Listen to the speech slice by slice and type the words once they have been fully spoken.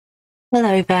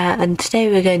Hello there, and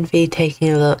today we're going to be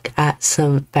taking a look at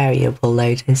some variable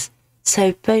loaders.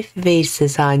 So both of these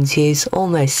designs use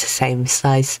almost the same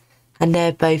size, and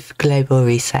they're both global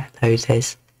reset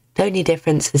loaders. The only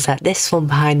difference is that this one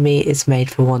behind me is made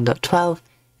for 1.12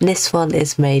 and this one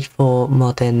is made for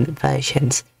modern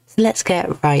versions. So let's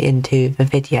get right into the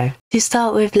video. To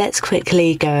start with, let's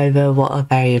quickly go over what a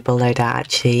variable loader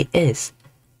actually is.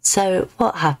 So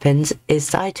what happens is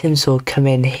the items will come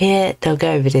in here, they'll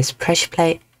go over this pressure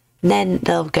plate, and then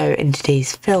they'll go into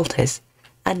these filters.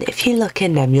 And if you look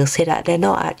in them, you'll see that they're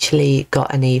not actually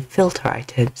got any filter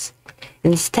items.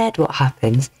 Instead, what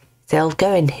happens is they'll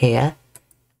go in here,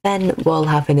 then what will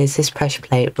happen is this pressure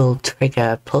plate will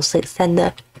trigger a pulse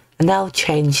extender, and that'll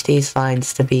change these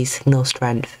lines to be signal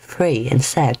strength 3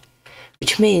 instead,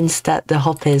 which means that the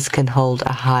hoppers can hold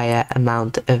a higher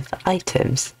amount of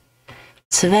items.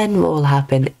 So then what will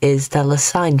happen is they'll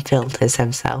assign filters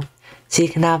themselves. So you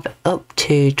can have up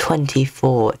to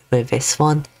 24 with this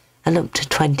one and up to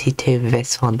 22 with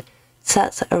this one. So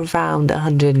that's around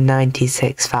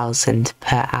 196,000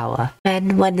 per hour.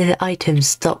 Then when the items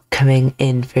stop coming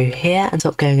in through here and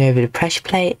stop going over the pressure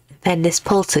plate, then this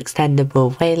pulse extender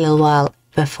will wait a little while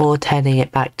before turning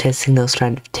it back to signal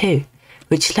strength 2,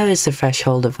 which lowers the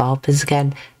threshold of the hoppers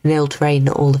again, and it'll drain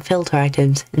all the filter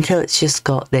items until it's just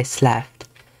got this left.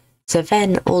 So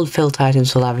then all the filter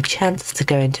items will have a chance to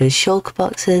go into the shulker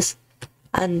boxes,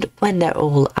 and when they're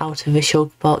all out of the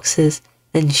shulker boxes,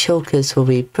 then shulkers will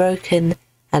be broken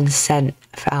and sent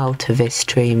out of this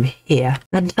stream here.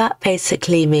 And that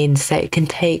basically means that it can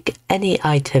take any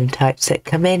item types that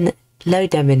come in,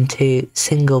 load them into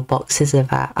single boxes of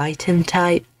that item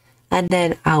type, and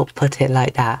then output it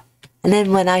like that. And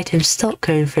then when items stop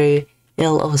going through,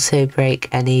 it'll also break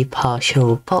any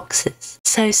partial boxes.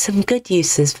 So some good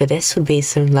uses for this would be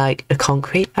something like a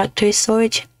concrete factory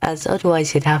storage, as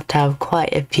otherwise you'd have to have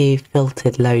quite a few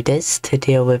filtered loaders to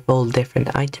deal with all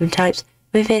different item types.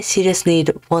 With this you just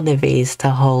need one of these to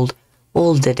hold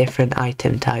all the different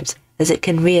item types, as it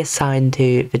can reassign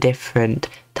to the different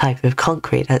type of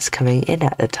concrete that's coming in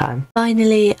at the time.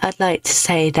 Finally, I'd like to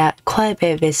say that quite a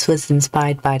bit of this was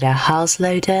inspired by the house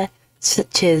loader,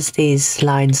 such as these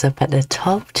lines up at the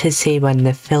top to see when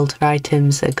the filter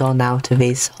items are gone out of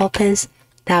these hoppers.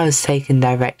 That was taken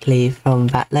directly from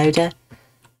that loader.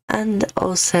 And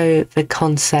also the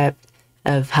concept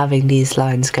of having these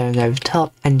lines going over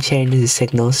top and changing the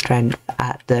signal strength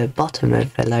at the bottom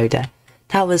of the loader.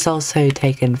 That was also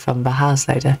taken from the house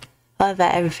loader. However,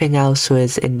 everything else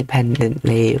was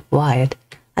independently wired.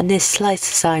 And this slice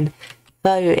design,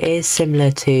 though it is similar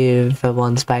to the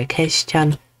ones by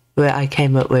Chan, where I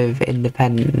came up with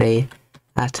independently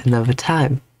at another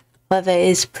time. However, it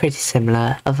is pretty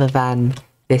similar other than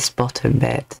this bottom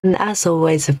bit. And as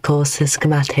always, of course, the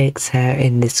schematics are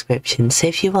in the description, so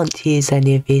if you want to use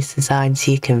any of these designs,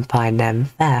 you can find them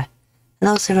there. And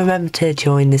also remember to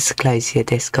join the Disclosure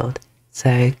Discord.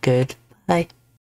 So goodbye.